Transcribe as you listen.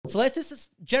So let's just this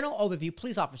general overview.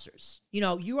 Police officers,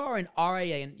 you are an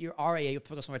RIA, and your RIA, you're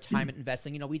focused on retirement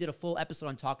investing. We did a full episode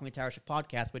on Talking Retireeship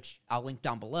podcast, which I'll link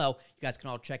down below. You guys can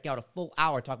all check out a full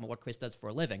hour talking about what Chris does for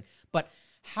a living. But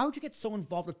how'd you get so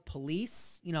involved with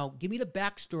police? Give me the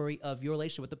backstory of your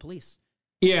relationship with the police.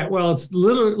 Yeah, well, it's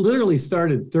literally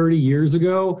started 30 years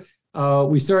ago.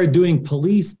 We started doing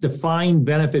police defined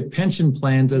benefit pension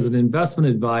plans as an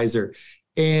investment advisor.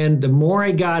 And the more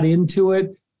I got into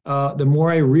it, the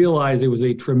more I realized it was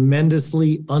a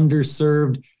tremendously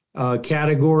underserved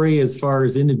category as far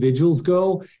as individuals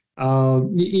go.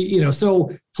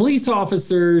 So police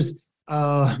officers,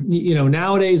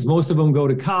 nowadays, most of them go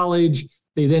to college.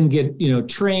 They then get,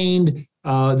 trained.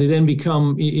 They then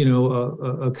become,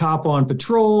 a cop on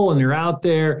patrol, and they're out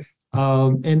there.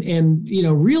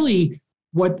 Really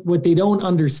what they don't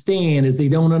understand is they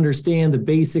don't understand the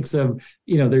basics of,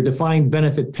 their defined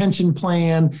benefit pension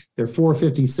plan, their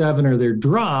 457 or their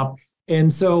drop.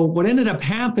 And so what ended up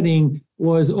happening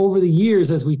was over the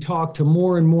years, as we talked to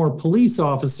more and more police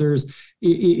officers,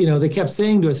 they kept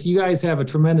saying to us, you guys have a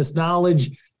tremendous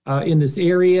knowledge in this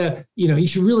area, you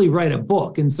should really write a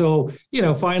book. And so,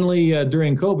 finally,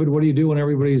 during COVID, what do you do when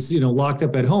everybody's, locked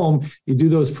up at home? You do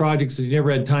those projects that you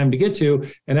never had time to get to.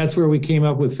 And that's where we came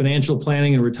up with financial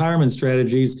planning and retirement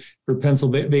strategies for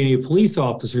Pennsylvania police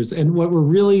officers. And what we're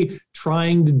really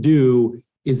trying to do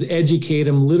is educate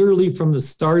them literally from the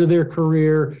start of their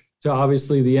career to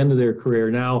obviously the end of their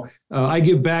career. Now, I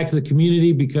give back to the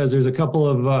community because there's a couple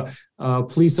of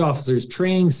police officers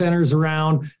training centers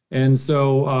around. And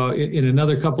so in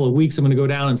another couple of weeks, I'm going to go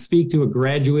down and speak to a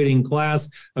graduating class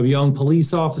of young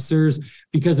police officers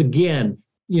because, again,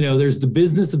 there's the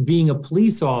business of being a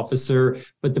police officer,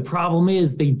 but the problem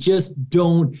is they just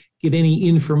don't get any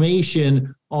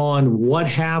information on what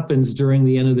happens during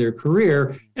the end of their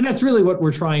career. And that's really what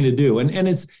we're trying to do. And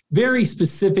it's very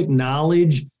specific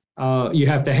knowledge you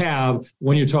have to have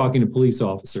when you're talking to police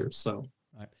officers. So,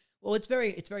 right. Well, it's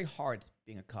very hard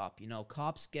being a cop.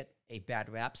 Cops get a bad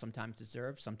rap, sometimes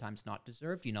deserved, sometimes not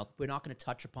deserved. We're not going to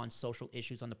touch upon social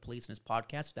issues on the police in this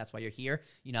podcast. That's why you're here.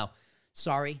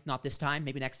 Sorry, not this time,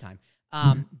 maybe next time.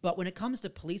 But when it comes to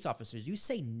police officers, you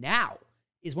say now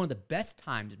is one of the best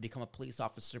times to become a police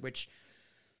officer, which,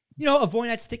 avoiding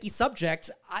that sticky subject,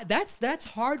 that's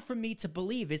hard for me to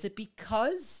believe. Is it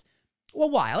because... Well,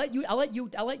 why? I'll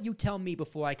let you tell me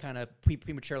before I kind of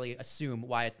prematurely assume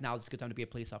why it's now a good time to be a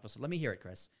police officer. Let me hear it,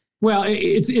 Chris. Well,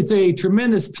 it's a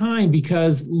tremendous time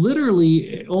because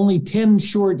literally only 10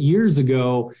 short years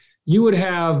ago, you would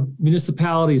have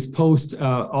municipalities post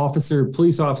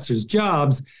police officers'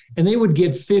 jobs, and they would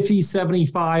get 50,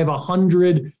 75,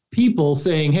 100 people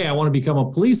saying, hey, I want to become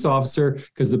a police officer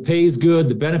because the pay is good,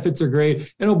 the benefits are great.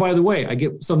 And oh, by the way, I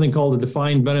get something called a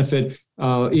defined benefit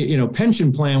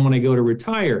pension plan when I go to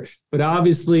retire. But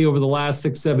obviously over the last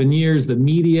 6-7 years, the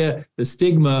media, the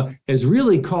stigma has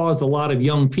really caused a lot of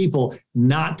young people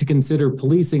not to consider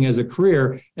policing as a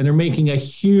career. And they're making a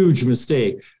huge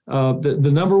mistake.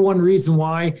 The number one reason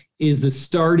why is the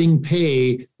starting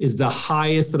pay is the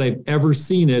highest that I've ever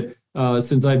seen it.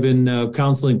 Since I've been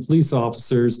counseling police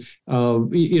officers,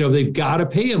 they've got to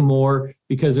pay them more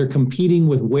because they're competing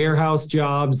with warehouse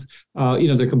jobs.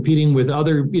 They're competing with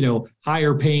other,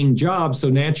 higher paying jobs. So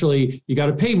naturally, you got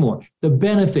to pay more. The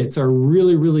benefits are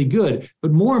really, really good.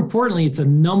 But more importantly, it's a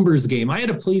numbers game. I had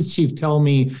a police chief tell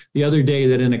me the other day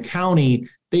that in a county,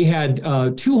 they had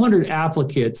 200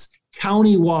 applicants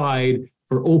countywide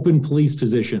for open police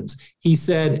positions. He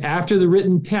said after the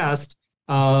written test,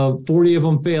 40 of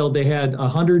them failed. They had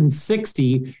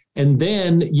 160. And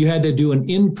then you had to do an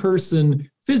in-person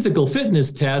physical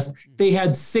fitness test. They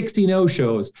had 60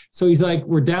 no-shows. So he's like,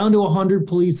 we're down to 100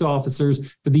 police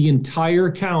officers for the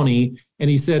entire county. And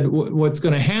he said, what's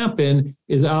going to happen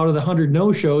is out of the 100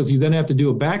 no-shows, you then have to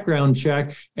do a background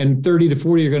check, and 30 to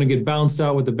 40 are going to get bounced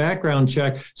out with the background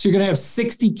check. So you're going to have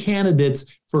 60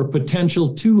 candidates for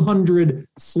potential 200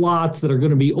 slots that are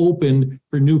going to be opened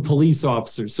for new police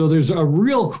officers. So there's a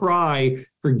real cry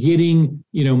for getting,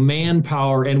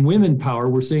 manpower and women power.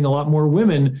 We're seeing a lot more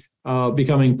women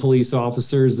becoming police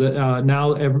officers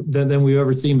now than we've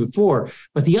ever seen before.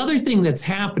 But the other thing that's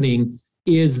happening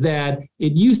is that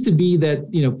it used to be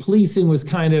that, policing was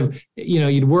kind of,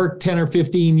 you'd work 10 or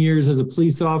 15 years as a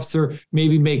police officer,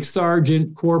 maybe make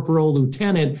sergeant, corporal,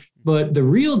 lieutenant. But the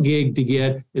real gig to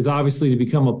get is obviously to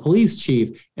become a police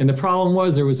chief. And the problem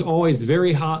was there was always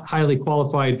very highly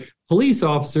qualified police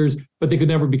officers, but they could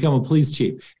never become a police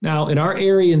chief. Now, in our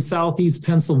area in Southeast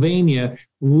Pennsylvania,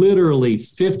 literally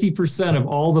 50% of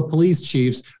all the police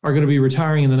chiefs are going to be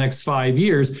retiring in the next 5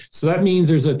 years. So that means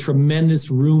there's a tremendous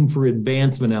room for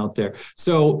advancement out there.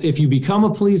 So if you become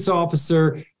a police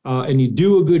officer and you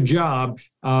do a good job,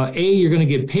 you're going to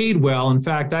get paid well. In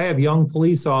fact, I have young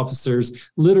police officers,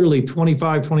 literally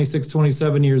 25, 26,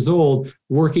 27 years old,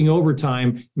 working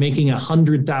overtime, making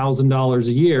 $100,000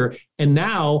 a year. And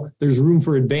now there's room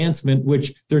for advancement,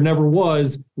 which there never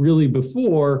was really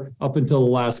before up until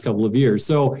the last couple of years.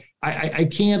 So I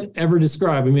can't ever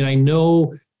describe. I mean, I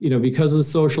know, because of the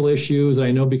social issues, I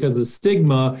know because of the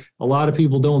stigma, a lot of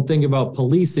people don't think about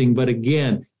policing. But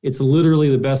again, it's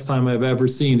literally the best time I've ever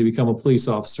seen to become a police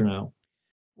officer now.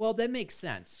 Well, that makes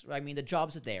sense. I mean, the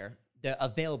jobs are there. The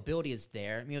availability is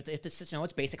there. I mean, if it's,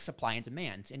 it's basic supply and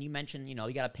demand. And you mentioned, you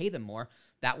got to pay them more.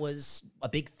 That was a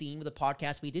big theme of the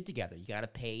podcast we did together. You got to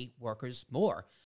pay workers more.